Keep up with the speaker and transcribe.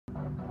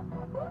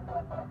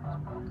Hey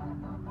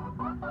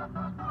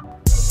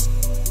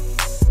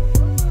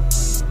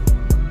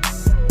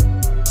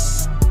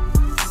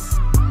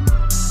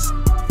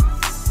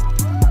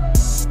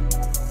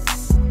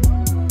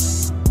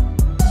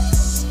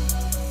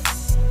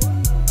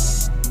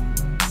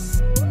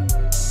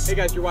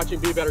guys, you're watching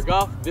Be Better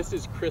Golf. This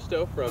is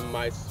Christo from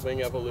My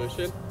Swing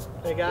Evolution.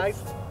 Hey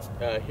guys.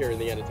 Here in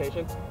the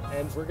annotation.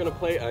 And we're gonna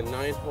play a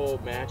 9-hole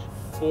match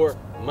for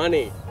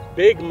money.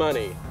 Big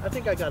money. I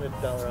think I got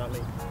 $1 on me.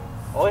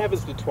 All I have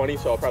is the 20,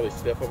 so I'll probably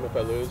stiff them if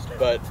I lose,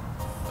 but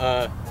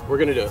we're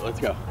gonna do it. Let's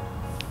go.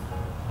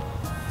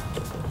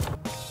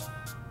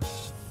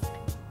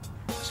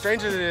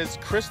 Strange as it is,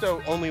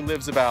 Christo only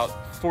lives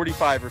about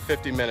 45 or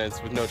 50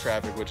 minutes with no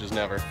traffic, which is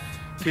never,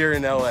 here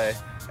in LA.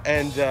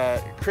 And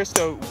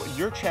Christo,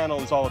 your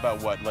channel is all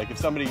about what? Like if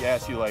somebody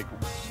asks you like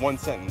one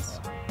sentence,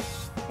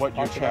 what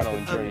your channel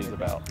and journey is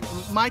about?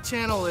 My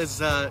channel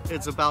is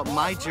it's about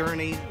my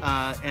journey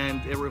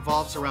and it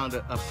revolves around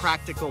a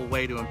practical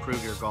way to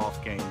improve your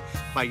golf game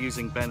by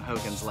using Ben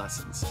Hogan's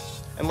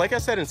lessons. And like I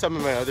said in some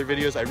of my other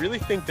videos, I really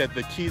think that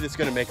the key that's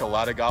going to make a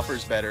lot of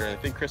golfers better, and I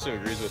think Christo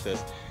agrees with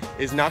this,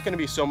 is not going to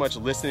be so much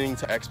listening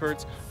to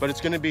experts, but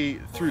it's going to be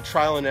through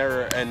trial and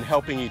error and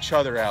helping each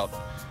other out.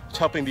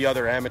 Helping the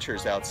other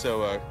amateurs out.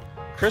 So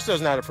Christo's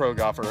not a pro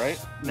golfer,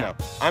 right? No,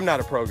 I'm not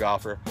a pro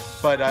golfer,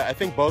 but I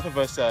think both of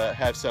us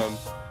have some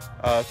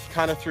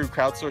kind of through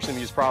crowdsourcing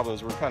these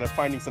problems, we're kind of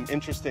finding some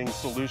interesting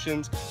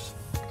solutions.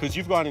 Because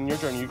you've gone in your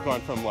journey, you've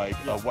gone from like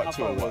what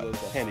to a what,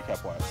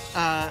 handicap wise?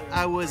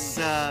 I was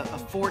a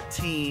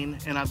 14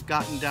 and I've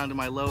gotten down to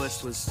my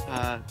lowest was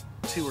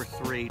 2 or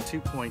 3,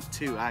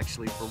 2.2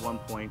 actually for 1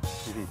 point.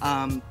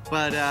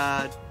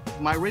 But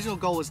my original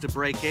goal was to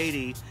break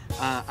 80.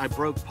 I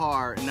broke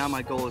par, and now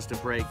my goal is to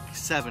break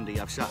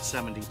 70. I've shot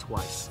 70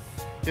 twice.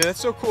 Yeah,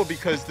 that's so cool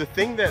because the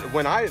thing that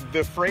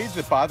the phrase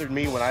that bothered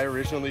me when I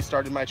originally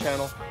started my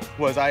channel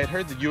was I had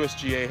heard the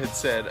USGA had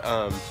said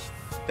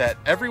that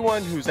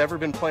everyone who's ever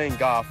been playing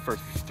golf for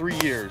 3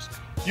 years,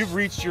 you've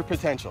reached your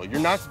potential. You're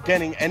not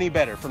getting any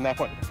better from that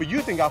point. But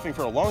you've been golfing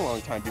for a long,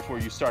 long time before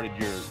you started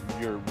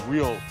your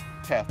real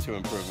path to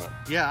improvement.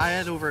 Yeah, I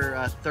had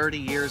over 30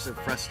 years of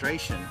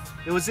frustration.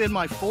 It was in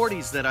my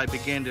 40s that I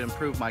began to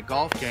improve my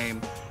golf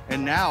game,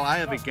 and now I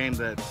have a game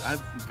that I'm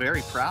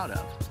very proud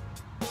of.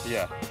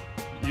 Yeah,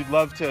 you'd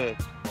love to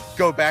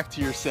go back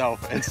to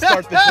yourself and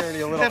start the journey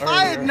a little If earlier.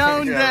 I had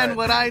known then right.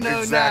 what I know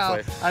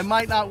exactly. now, I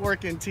might not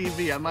work in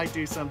TV. I might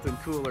do something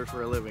cooler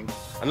for a living.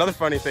 Another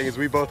funny thing is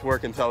we both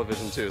work in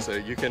television too, so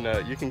you can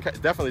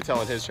definitely tell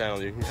on his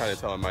channel, you can kind of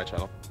tell on my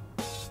channel.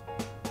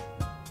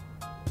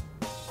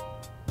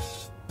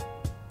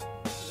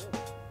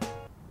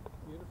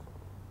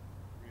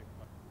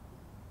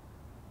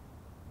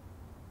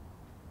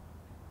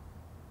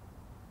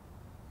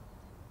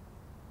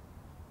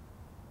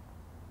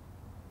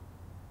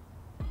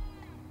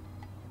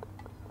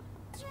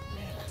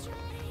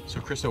 So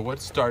Christo, what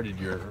started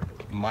your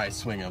My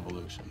Swing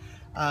Evolution?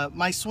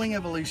 My swing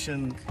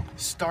evolution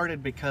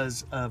started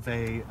because of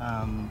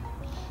an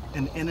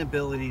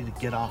inability to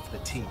get off the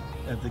tee.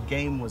 The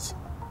game was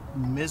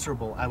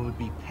miserable. I would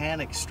be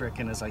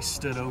panic-stricken as I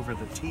stood over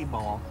the tee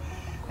ball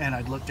and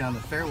I'd look down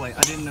the fairway.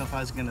 I didn't know if I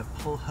was going to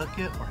pull hook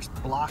it or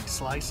block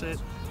slice it.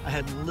 I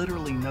had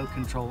literally no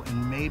control,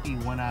 and maybe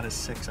 1 out of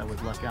 6 I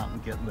would luck out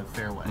and get in the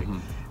fairway.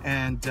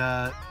 And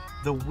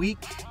the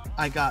week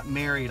I got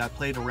married, I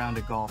played a round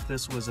of golf.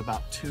 This was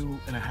about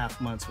 2.5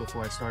 months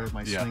before I started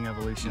my swing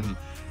evolution.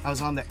 I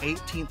was on the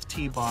 18th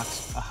tee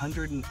box,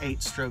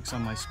 108 strokes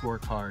on my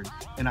scorecard,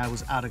 and I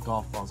was out of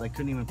golf balls. I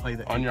couldn't even play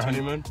the 18th. On your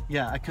honeymoon?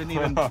 Yeah, I couldn't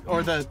even,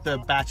 or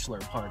the bachelor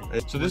party.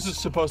 So this is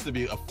supposed to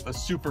be a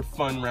super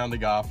fun round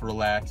of golf,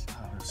 relax,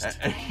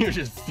 and you're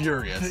just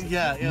furious.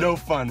 Yeah. No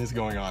fun is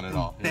going on at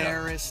all.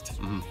 Embarrassed,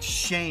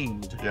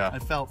 shamed. Yeah. I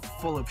felt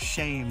full of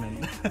shame,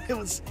 and it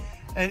was.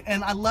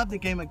 And I love the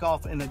game of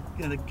golf, and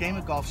the game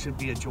of golf should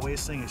be a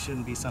joyous thing. It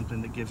shouldn't be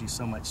something that gives you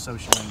so much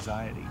social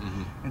anxiety.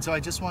 And so I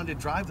just wanted to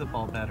drive the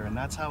ball better, and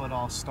that's how it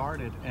all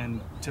started.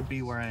 And to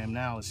be where I am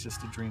now is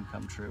just a dream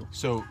come true.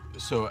 So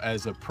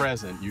as a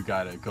present, you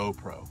got a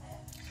GoPro.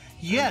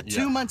 Yeah,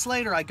 2 months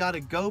later, I got a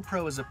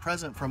GoPro as a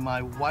present from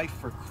my wife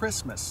for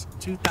Christmas,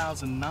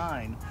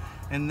 2009.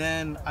 And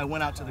then I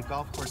went out to the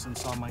golf course and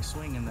saw my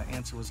swing, and the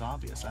answer was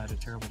obvious. I had a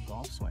terrible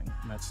golf swing,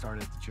 and that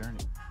started the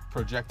journey.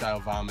 Projectile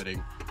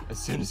vomiting as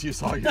soon as you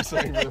saw your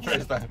swing for the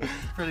first time.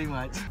 Pretty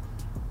much.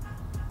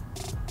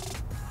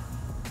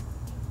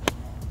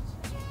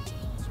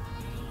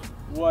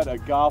 What a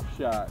golf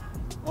shot.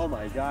 Oh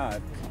my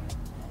God.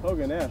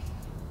 Hogan-esque.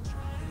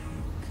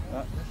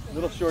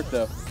 Little short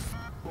though.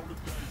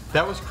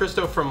 That was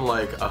Christo from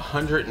like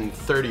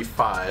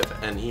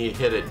 135, and he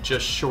hit it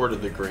just short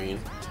of the green.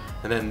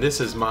 And then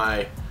this is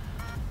my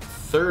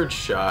third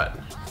shot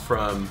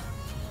from,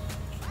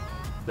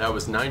 that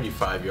was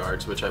 95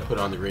 yards, which I put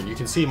on the green. You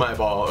can see my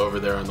ball over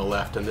there on the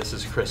left, and this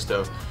is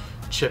Christo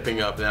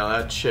chipping up. Now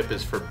that chip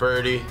is for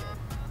birdie.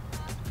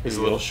 He's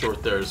a little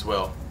short there as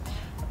well.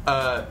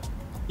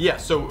 Yeah,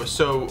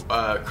 so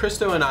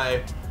Christo and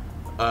I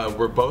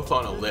were both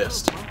on a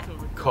list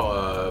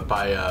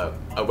by a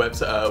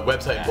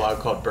website blog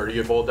called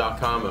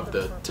Doogleg.se of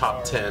the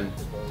top 10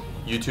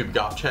 YouTube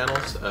golf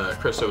channels.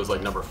 Christo was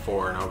like number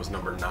 4 and I was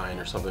number 9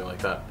 or something like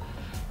that.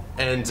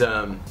 And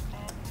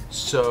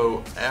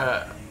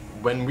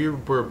when we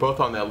were both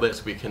on that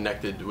list, we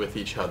connected with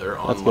each other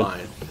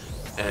online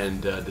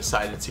and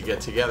decided to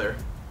get together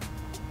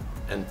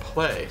and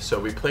play. So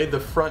we played the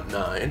front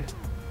 9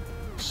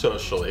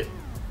 socially,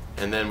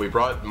 and then we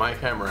brought my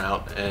camera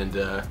out, and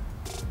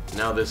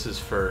now this is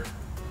for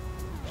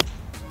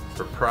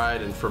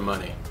pride and for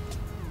money.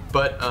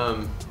 But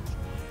I'm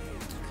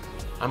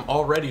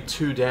already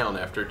 2 down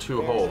after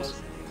 2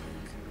 holes.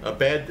 A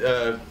bad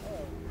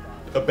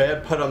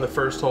putt on the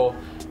first hole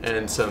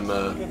and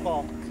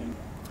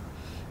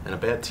and a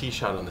bad tee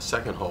shot on the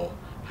second hole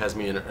has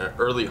me in an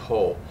early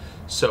hole.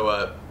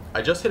 So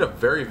I just hit a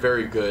very,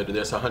 very good,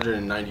 this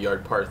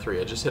 190-yard par 3,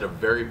 I just hit a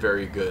very,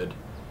 very good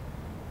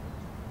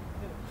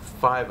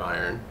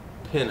 5-iron,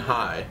 pin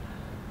high,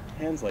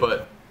 hands like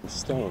but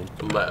stone.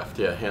 Left,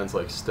 yeah, hands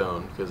like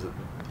stone, because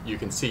you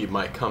can see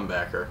my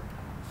comebacker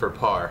for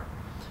par.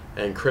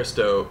 And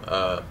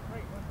Christo,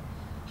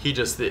 he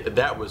just,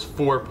 that was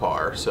for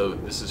par, so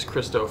this is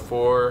Christo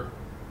for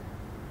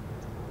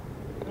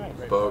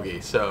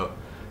bogey. So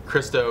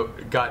Christo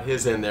got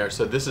his in there,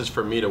 so this is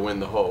for me to win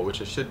the hole,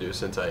 which I should do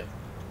since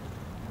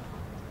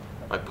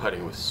my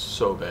putting was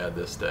so bad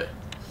this day.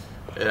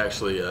 It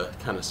actually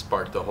kind of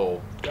sparked the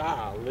whole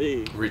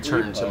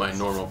return to my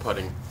normal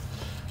putting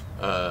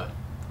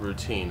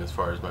routine, as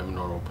far as my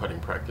normal putting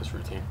practice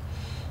routine.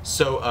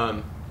 So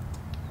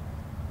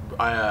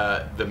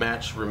the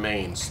match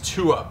remains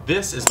 2 up.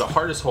 This is the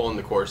hardest hole in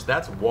the course.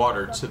 That's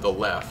water to the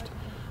left,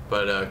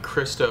 but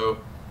Christo,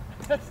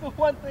 that's the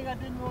one thing I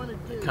didn't want to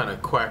do, kind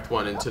of quacked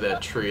one into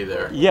that tree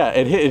there. Yeah,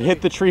 it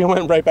hit the tree and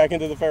went right back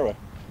into the fairway.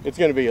 It's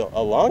going to be a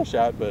long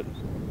shot, but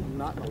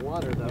not in the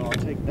water though. I'll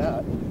take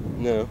that.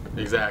 no.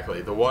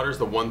 Exactly. The water's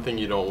the one thing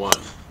you don't want.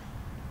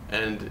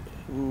 And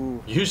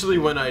usually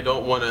when I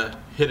don't want to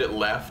hit it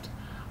left,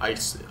 I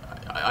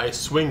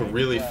swing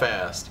really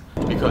fast,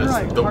 because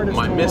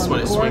my miss when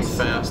I swing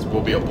fast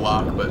will be a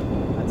block. But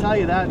I tell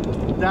you,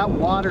 that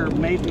water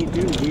made me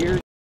do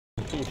weird.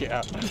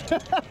 Yeah.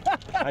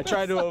 I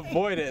tried to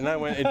avoid it and I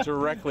went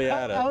directly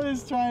at it. I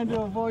was trying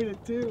to avoid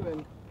it too,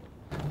 and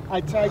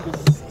I tried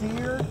to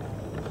steer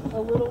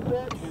a little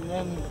bit, and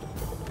then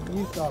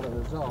you saw the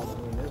result.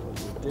 I mean, it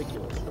was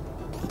ridiculous.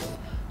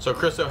 so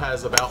Christo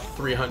has about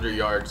 300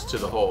 yards to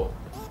the hole,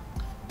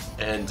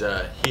 and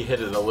he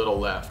hit it a little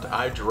left.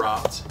 I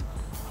dropped,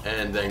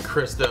 and then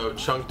Christo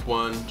chunked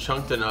one,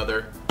 chunked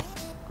another.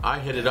 I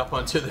hit it up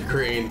onto the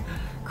green.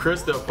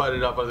 Christo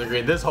putted up on the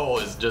green. This hole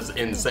is just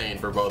insane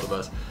for both of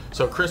us.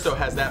 So Christo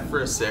has that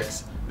for a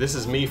 6. This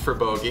is me for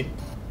bogey.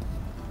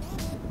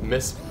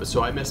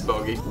 So I missed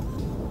bogey.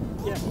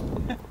 Yeah.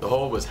 The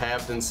hole was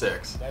halved in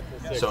 6.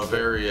 So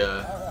very,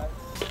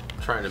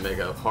 trying to make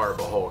a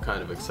horrible hole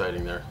kind of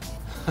exciting there.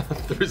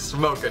 Through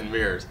smoke and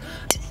mirrors.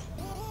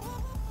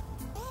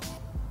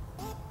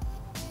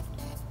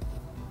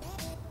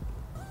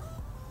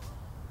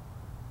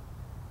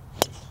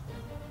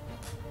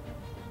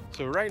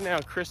 So right now,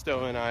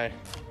 Christo and I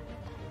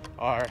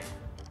are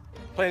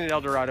playing at El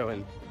Dorado,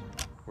 and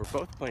we're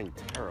both playing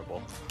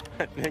terrible.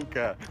 I think,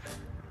 I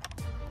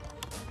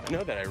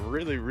know that I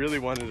really, really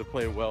wanted to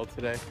play well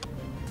today.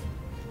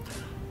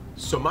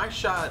 So my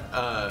shot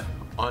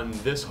on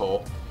this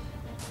hole,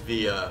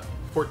 the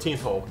 14th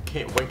hole,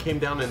 came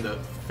down in the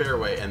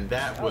fairway, and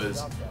that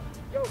was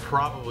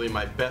probably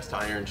my best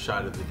iron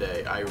shot of the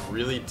day. I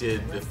really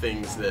did the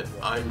things that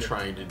I'm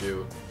trying to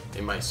do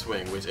in my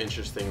swing, which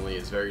interestingly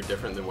is very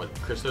different than what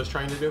Christo's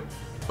trying to do.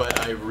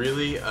 But I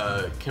really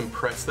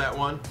compressed that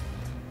one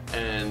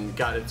and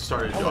got it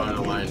started on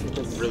the line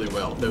really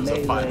well. There was a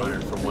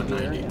 5-iron from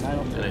 190,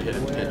 and I hit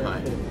it pin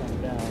high.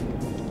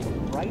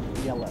 Bright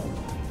yellow.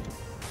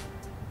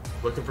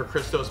 Looking for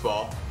Christo's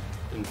ball,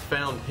 and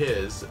found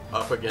his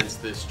up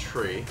against this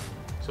tree.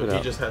 So he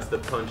just has to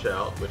punch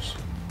out, which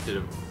did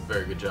a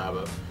very good job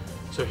of.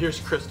 So here's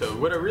Christo.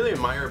 What I really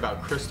admire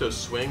about Christo's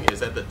swing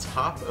is at the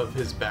top of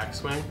his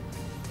backswing,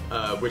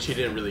 which he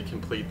didn't really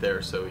complete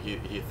there, so he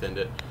thinned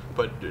it.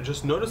 But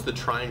just notice the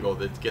triangle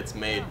that gets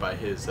made by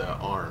his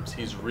arms.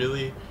 He's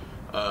really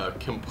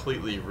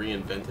completely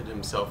reinvented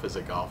himself as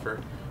a golfer,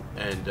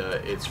 and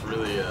it's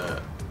really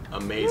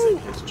amazing,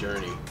 his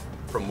journey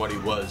from what he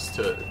was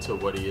to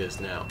what he is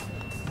now.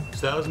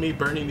 So that was me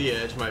burning the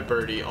edge. My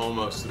birdie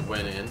almost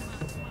went in.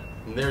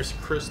 And there's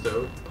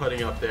Christo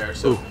putting up there.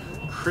 So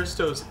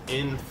Christo's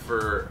in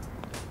for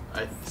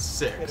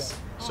 6.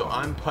 So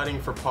I'm putting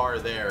for par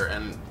there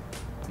and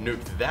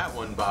nuked that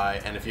one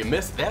by. And if you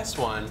miss this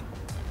one,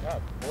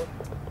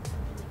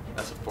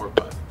 that's a 4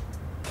 putt.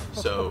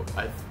 So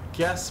I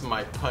guess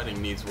my putting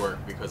needs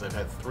work, because I've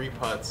had 3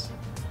 putts,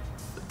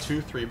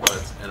 2 3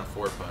 putts, and a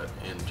 4 putt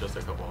in just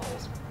a couple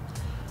holes.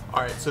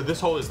 All right, so this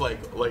hole is like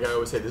I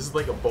always say, this is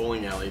like a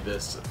bowling alley,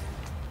 this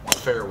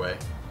fairway.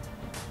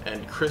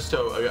 And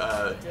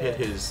Christo hit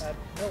his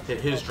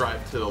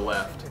drive to the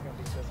left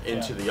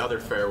into the other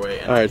fairway.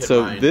 And all right,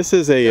 so this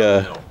is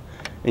a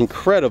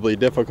incredibly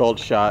difficult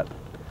shot.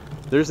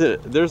 There's a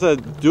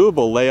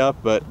doable layup,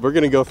 but we're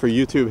gonna go for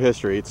YouTube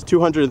history. It's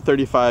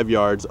 235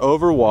 yards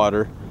over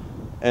water,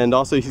 and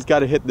also he's got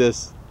to hit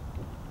this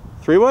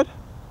 3-wood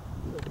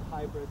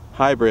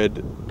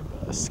hybrid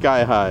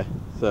sky high.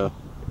 So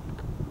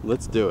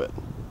let's do it.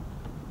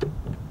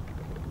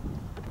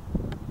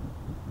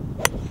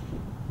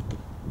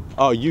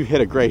 Oh, you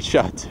hit a great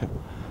shot too.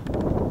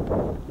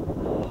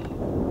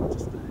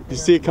 Did you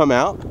see it come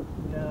out?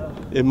 No.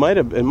 It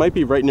might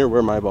be right near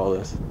where my ball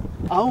is.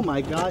 Oh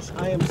my gosh,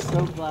 I am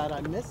so glad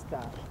I missed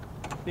that.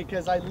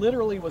 Because I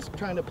literally was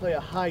trying to play a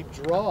high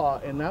draw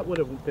and that would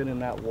have been in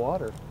that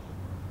water.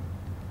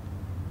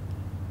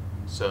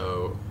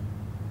 So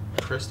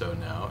Christo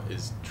now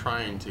is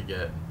trying to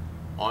get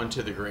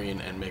onto the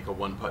green and make a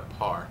 1-putt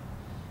par.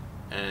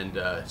 And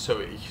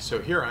so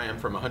here I am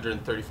from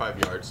 135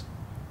 yards.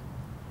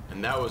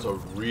 And that was a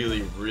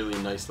really,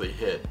 really nicely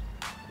hit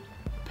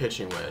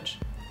pitching wedge.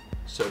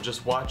 So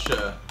just watch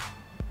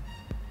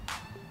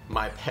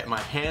my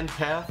hand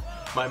path.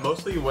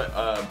 Mostly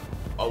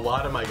a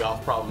lot of my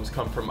golf problems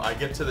come from I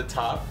get to the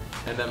top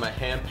and then my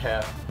hand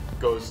path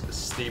goes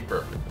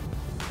steeper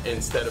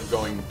instead of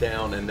going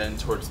down and then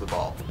towards the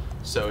ball.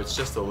 So it's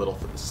just a little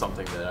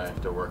something that I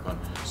have to work on.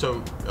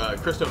 So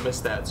Christo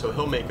missed that, so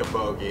he'll make a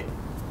bogey.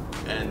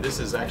 And this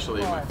is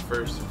actually my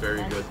first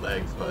very good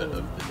leg putt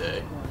of the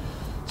day.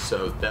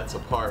 So that's a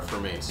par for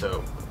me.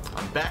 So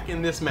I'm back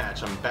in this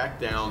match. I'm back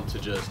down to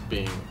just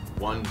being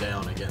 1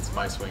 down against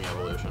my swing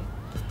evolution.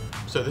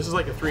 So this is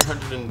like a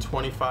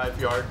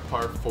 325-yard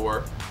par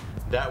 4.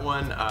 That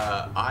one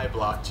I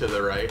blocked to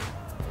the right.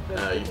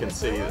 You can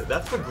see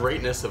that's the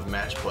greatness of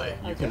match play.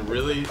 You can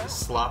really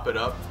slop it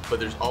up, but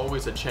there's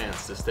always a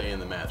chance to stay in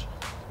the match.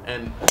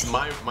 And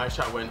my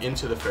shot went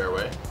into the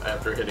fairway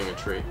after hitting a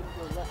tree.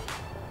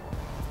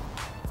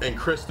 And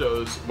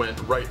Christo's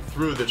went right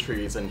through the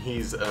trees, and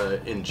he's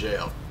in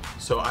jail.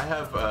 So I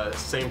have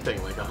same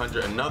thing, like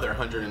another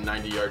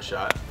 190-yard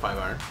shot,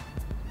 5-iron.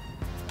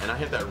 And I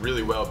hit that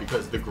really well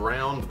because the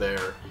ground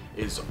there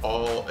is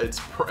all, it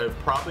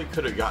probably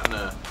could have gotten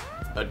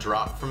a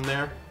drop from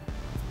there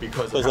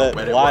because of how wet it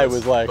was. That lie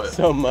was like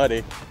so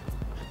muddy.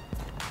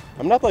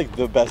 I'm not like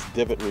the best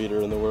divot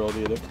reader in the world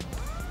either.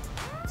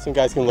 Some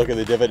guys can look at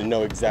the divot and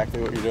know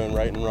exactly what you're doing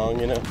right and wrong,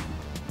 you know?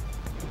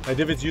 My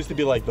divots used to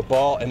be like the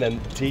ball and then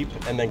deep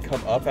and then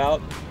come up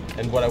out.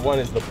 And what I want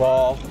is the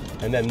ball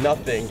and then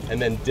nothing and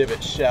then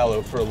divot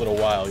shallow for a little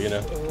while, you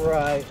know?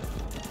 Right.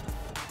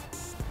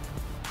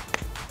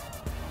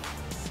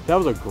 That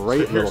was a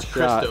great little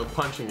shot. Here's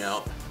Christo punching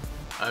out.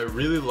 I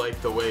really like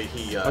the way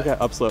he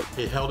upslope.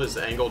 He held his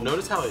angle.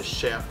 Notice how his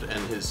shaft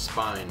and his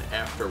spine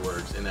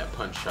afterwards in that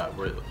punch shot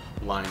were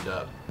lined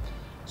up.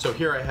 So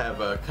here I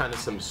have kind of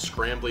some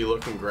scrambly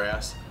looking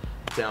grass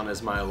down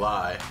as my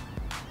lie.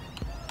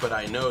 But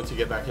I know to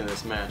get back in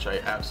this match, I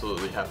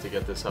absolutely have to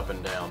get this up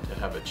and down to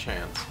have a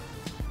chance.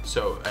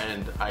 So,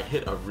 and I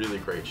hit a really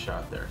great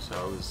shot there, so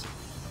I was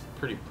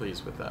pretty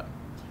pleased with that.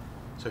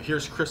 So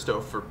here's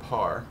Christo for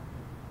par.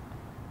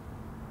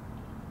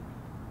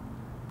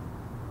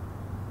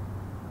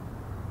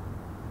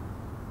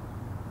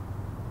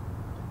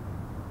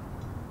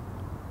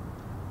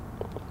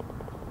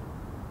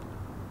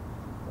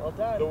 Well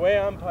done. The way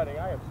I'm putting,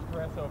 I have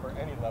stress over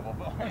any level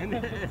ball,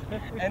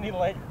 any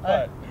length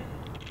putt.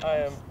 I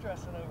am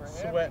stressing over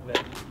sweating it.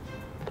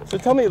 So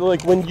tell me,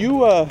 like, when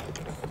you,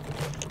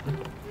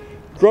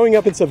 growing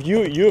up and stuff,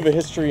 you have a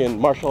history in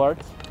martial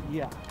arts?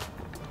 Yeah.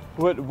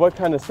 What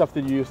kind of stuff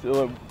did you used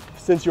to,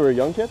 since you were a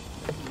young kid?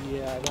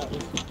 Yeah, that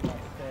was my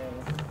thing.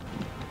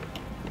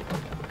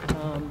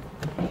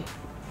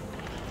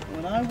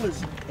 When I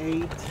was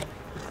 8,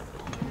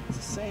 it's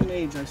the same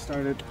age I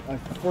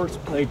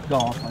first played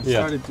golf. I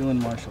started doing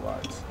martial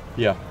arts.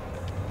 Yeah.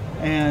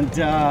 And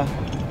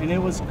it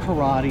was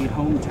karate,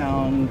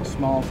 hometown,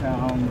 small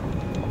town,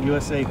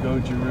 USA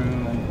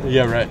Goju-Ryu, and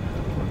yeah, right.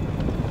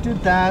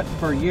 Did that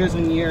for years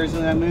and years,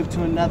 and then I moved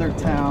to another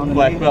town. And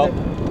black belt?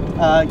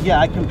 Yeah,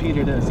 I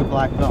competed as a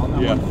black belt.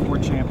 I won 4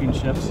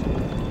 championships.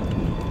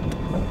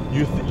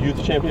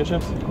 Youth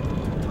championships?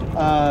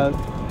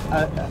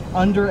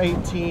 Under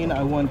 18,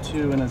 I won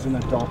 2, and as an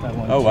adult, I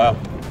won 2. Oh, wow.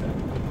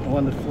 I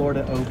won the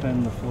Florida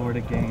Open, the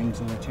Florida Games,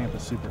 and the Tampa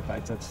Super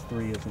Fights. That's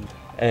 3 of them.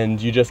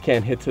 And you just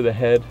can't hit to the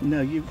head?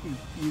 No,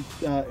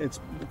 it's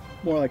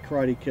more like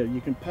Karate Kid.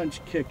 You can punch,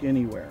 kick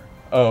anywhere.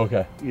 Oh,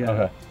 okay. Yeah.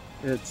 Okay.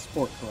 It's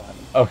sport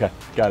karate. Okay,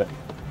 got it.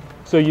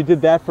 So you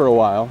did that for a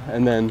while,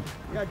 and then?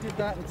 Yeah, I did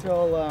that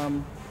until I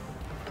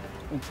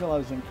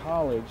was in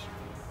college,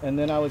 and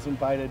then I was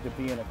invited to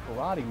be in a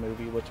karate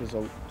movie, which is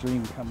a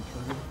dream come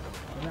true.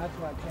 And that's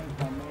why I changed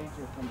my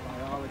major from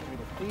biology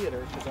to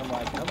theater, because I'm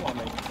like, I want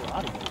to make a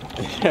karate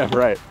movie. Yeah,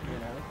 right. You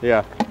know?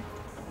 Yeah.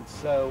 And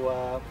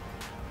so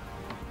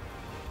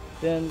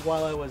then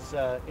while I was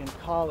in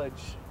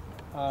college,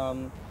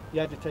 you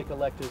had to take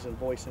electives in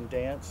voice and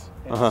dance.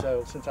 And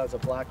so since I was a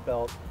black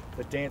belt,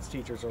 the dance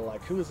teachers are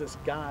like, who is this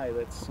guy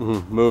that's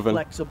moving,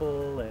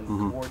 flexible and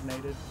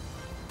coordinated?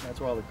 And that's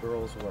where all the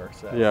girls were.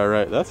 So. Yeah,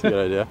 right. That's a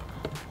good idea.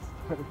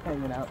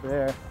 Hanging out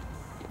there.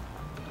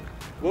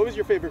 What was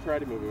your favorite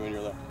karate movie when you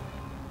were little?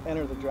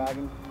 Enter the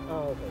Dragon.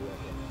 Oh, okay,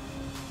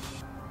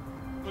 yeah.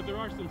 But there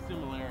are some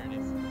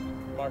similarities,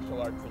 martial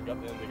arts and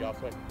the golf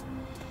swing.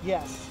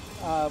 Yes,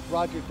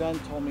 Roger Dunn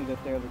told me that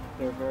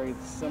they're very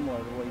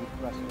similar the way you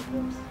thrust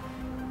your hips.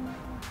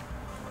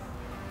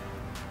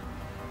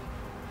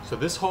 So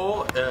this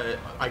hole,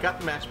 I got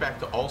the match back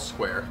to all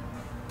square,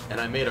 and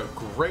I made a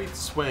great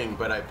swing,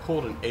 but I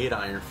pulled an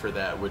 8-iron for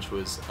that, which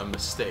was a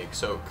mistake.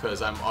 So,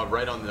 because I'm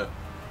right on the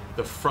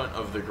front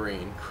of the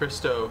green,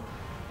 Christo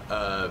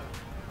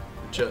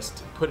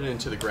just put it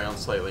into the ground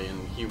slightly,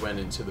 and he went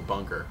into the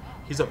bunker.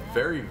 He's a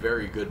very,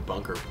 very good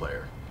bunker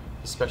player,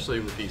 especially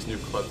with these new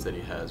clubs that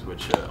he has,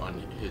 which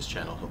on his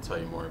channel he'll tell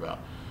you more about.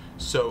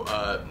 So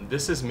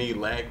this is me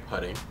lag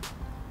putting,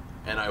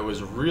 and I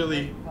was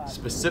really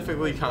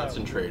specifically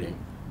concentrating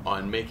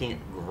on making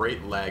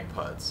great lag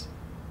putts.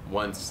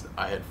 Once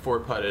I had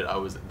 4-putted,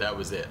 that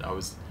was it.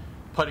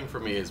 Putting for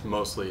me is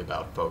mostly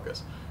about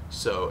focus.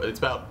 So it's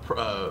about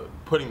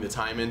putting the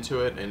time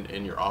into it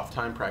and your off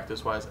time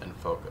practice-wise and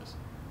focus.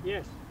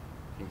 Yes.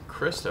 And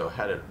Christo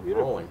had it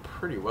rolling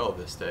pretty well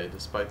this day,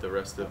 despite the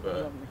rest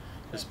of,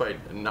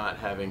 despite not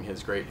having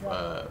his great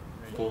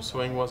full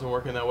swing wasn't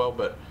working that well,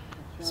 but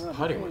his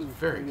putting was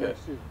very good.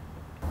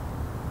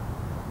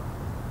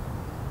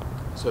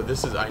 So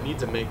this is, I need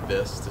to make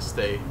this to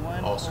stay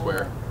all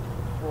square.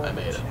 I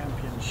made it.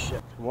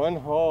 Championship. One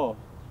hole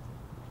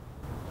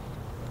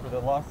for the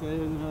Los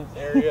Angeles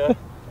area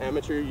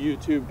amateur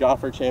YouTube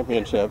golfer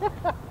championship.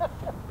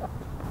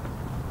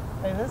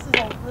 Hey, this is a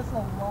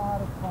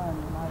lot of fun,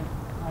 and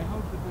I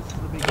hope that this is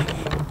the beginning.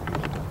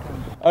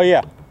 Oh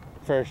yeah,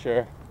 for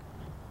sure.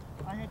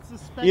 I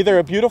suspect Either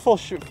a beautiful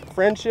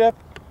friendship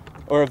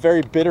or a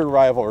very bitter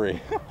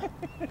rivalry.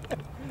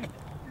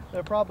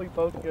 They're probably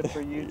both good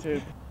for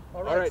YouTube.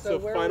 All right, so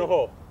final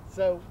hole.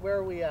 So where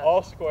are we at?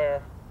 All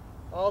square.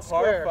 All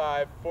square.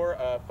 Par 5 for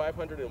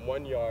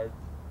 501 yards.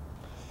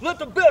 Let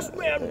the best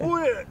man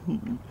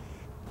win.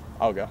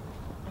 I'll go.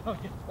 I'm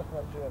not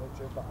doing it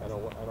too fast. I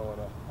don't want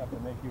to have to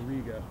make you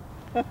re-go.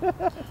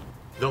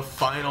 The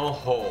final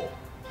hole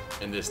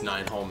in this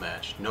 9-hole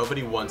match.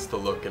 Nobody wants to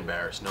look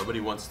embarrassed. Nobody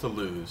wants to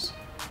lose.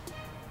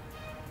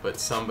 But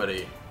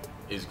somebody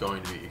is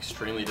going to be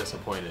extremely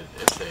disappointed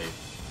if they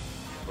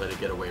let it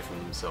get away from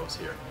themselves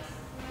here.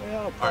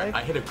 Yeah, All right,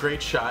 I hit a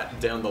great shot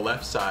down the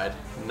left side.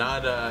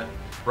 Not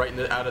right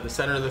out of the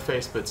center of the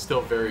face, but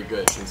still very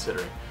good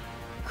considering.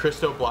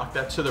 Christo blocked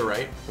that to the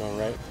right. All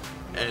right.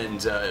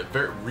 And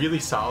really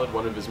solid,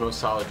 one of his most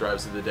solid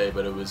drives of the day,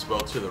 but it was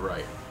well to the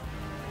right.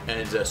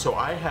 And so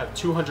I have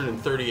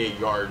 238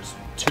 yards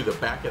to the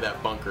back of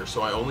that bunker,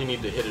 so I only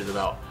need to hit it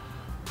about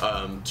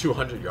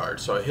 200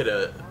 yards. So I hit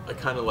a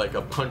kind of like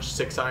a punch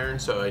 6-iron,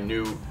 so I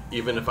knew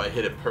even if I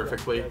hit it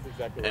perfectly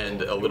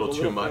and a little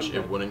too much,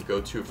 it wouldn't go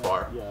too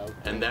far.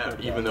 And that,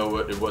 even though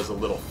it was a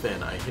little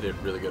thin, I hit it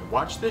really good.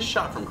 Watch this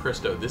shot from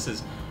Christo. This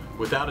is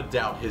without a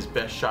doubt his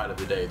best shot of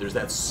the day. There's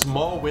that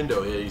small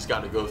window that he's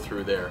got to go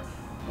through there.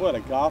 What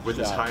a golf with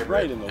shot. his hybrid,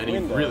 right in the and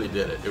window. he really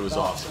did it. It was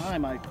awesome.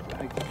 Time I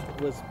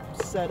was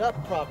set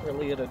up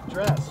properly at a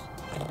dress.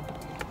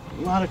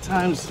 A lot of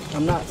times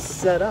I'm not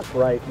set up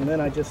right, and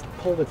then I just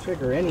pull the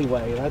trigger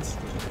anyway. That's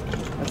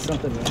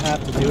something you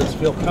have to do, is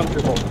feel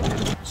comfortable.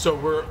 So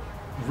we're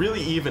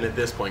really even at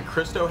this point.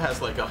 Christo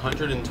has like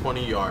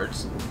 120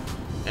 yards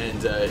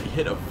and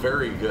hit a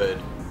very good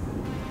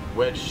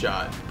wedge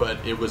shot,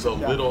 but it was a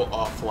little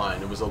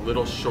offline. It was a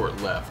little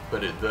short left,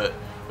 but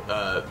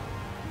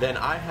then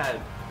I had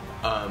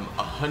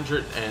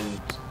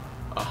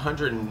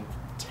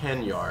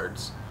 110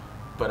 yards,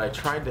 but I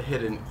tried to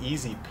hit an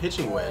easy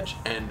pitching wedge,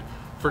 and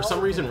for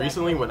some reason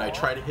recently when I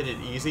try to hit it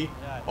easy,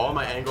 all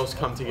my angles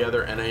come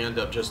together and I end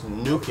up just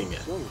nuking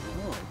it.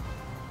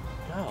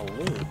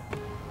 Golly.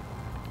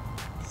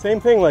 Same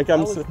thing, like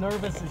I'm I was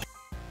nervous as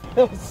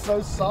it was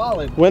so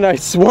solid. when I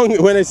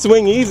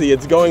swing easy,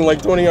 it's going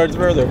like 20 yards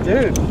further.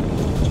 Dude,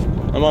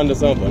 I'm onto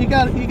something. you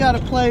got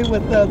to play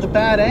with the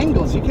bad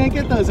angles. You can't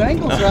get those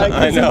angles right.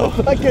 I know.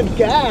 The fucking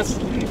gas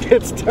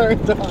gets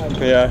turned on.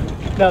 Yeah.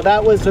 No,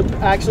 that was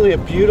actually a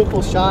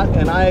beautiful shot,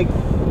 and I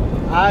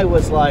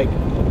was like,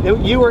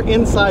 you were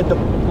inside the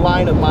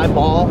line of my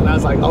ball, and I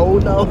was like, oh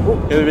no.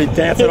 It'll be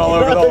dancing all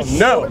over the hole.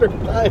 No.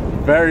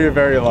 Very,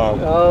 very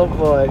long. Oh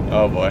boy.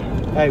 Oh boy.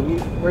 Hey,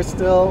 we're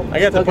still. I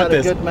got to put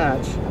a good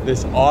match.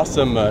 This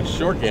awesome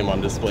short game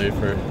on display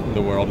for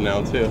the world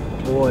now too.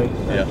 Boy,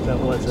 Yeah. that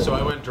was it. So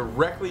I went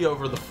directly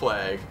over the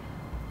flag,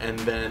 and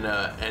then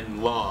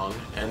and long,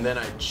 and then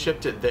I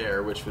chipped it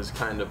there, which was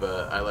kind of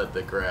I let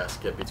the grass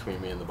get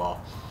between me and the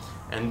ball.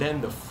 And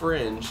then the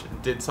fringe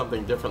did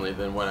something differently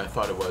than what I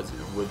thought it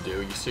would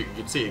do. You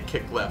could see it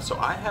kick left. So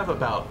I have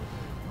about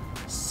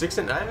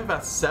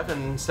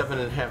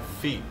 7.5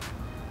 feet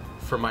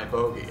for my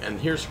bogey. And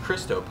here's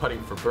Christo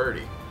putting for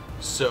birdie.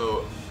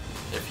 So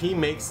if he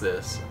makes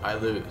this, I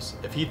lose.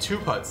 If he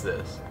 2-putts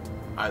this,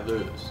 I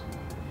lose.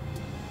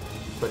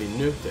 But he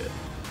nuked it.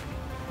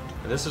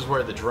 And this is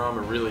where the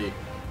drama really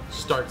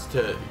starts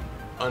to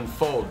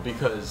unfold,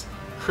 because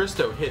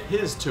Christo hit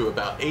his to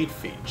about 8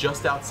 feet,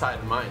 just outside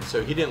of mine,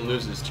 so he didn't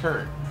lose his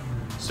turn.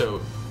 So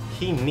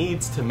he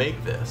needs to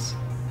make this.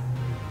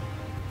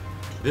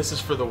 This is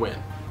for the win.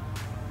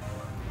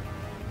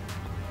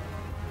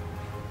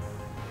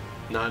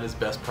 Not his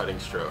best putting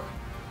stroke.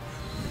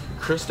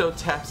 Christo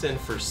taps in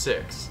for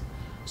 6.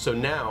 So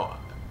now,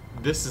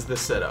 this is the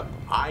setup.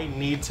 I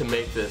need to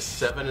make this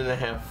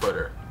 7.5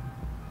 footer.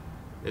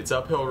 It's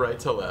uphill right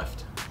to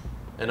left.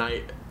 And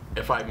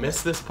if I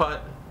miss this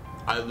putt,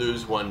 I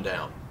lose 1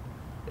 down.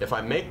 If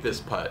I make this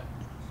putt,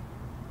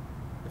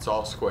 it's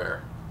all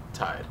square,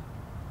 tied.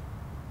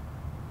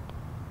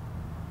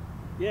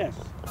 Yes.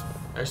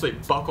 Actually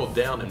buckled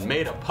down and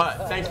made a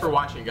putt. Thanks for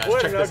watching, guys.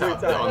 What Check an this ugly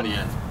out time. on the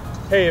end.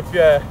 Hey,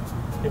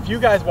 if you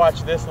guys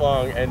watched this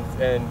long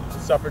and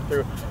suffered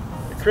through,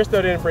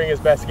 Christo didn't bring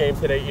his best game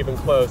today, even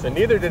close, and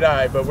neither did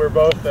I, but we're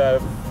both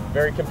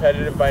very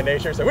competitive by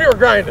nature, so we were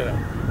grinding it,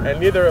 and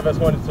neither of us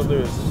wanted to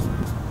lose.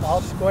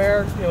 All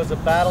square. It was a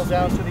battle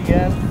down to the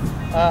end.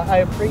 I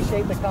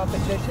appreciate the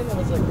competition. It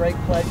was a great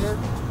pleasure,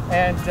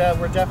 and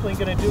we're definitely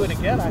going to do it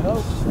again, I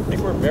hope. I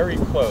think we're very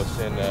close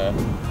in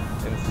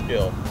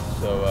skill,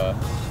 so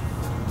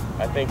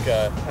I think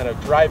kind of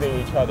driving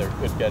each other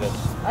could get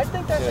us I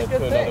think that's a to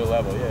good thing. another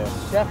level, yeah.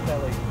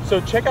 Definitely.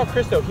 So check out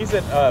Christo. He's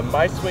at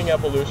My Swing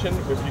Evolution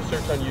if you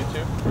search on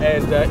YouTube.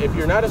 And if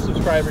you're not a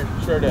subscriber,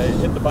 be sure to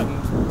hit the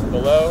button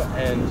below.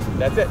 And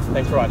that's it.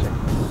 Thanks for watching.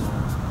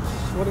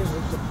 What is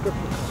the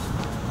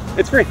subscription?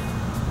 It's free.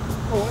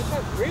 Oh, I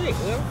thought really?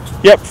 Well,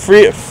 Yep,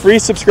 free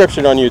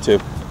subscription on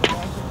YouTube.